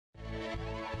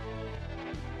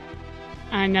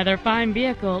Another fine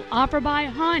vehicle offered by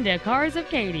Honda Cars of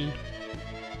Katy.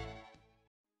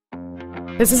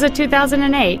 This is a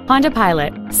 2008 Honda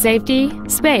Pilot. Safety,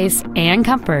 space, and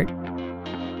comfort.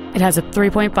 It has a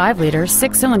 3.5-liter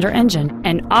six-cylinder engine,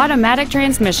 an automatic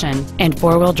transmission, and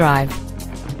four-wheel drive.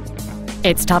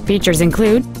 Its top features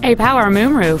include a power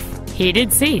moonroof,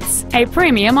 heated seats, a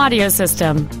premium audio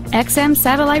system, XM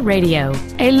satellite radio,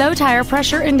 a low tire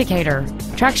pressure indicator,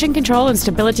 traction control and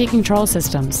stability control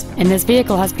systems, and this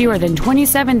vehicle has fewer than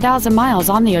 27,000 miles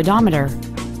on the odometer.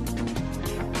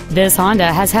 This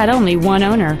Honda has had only one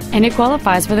owner, and it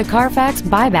qualifies for the Car Fax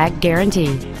buyback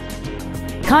guarantee.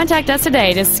 Contact us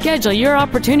today to schedule your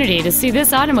opportunity to see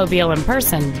this automobile in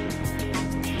person.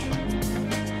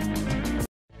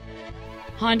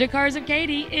 Honda Cars of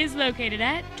Katy is located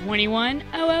at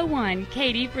 21001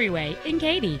 Katy Freeway in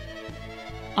Katy.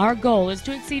 Our goal is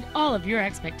to exceed all of your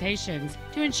expectations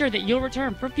to ensure that you'll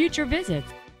return for future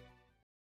visits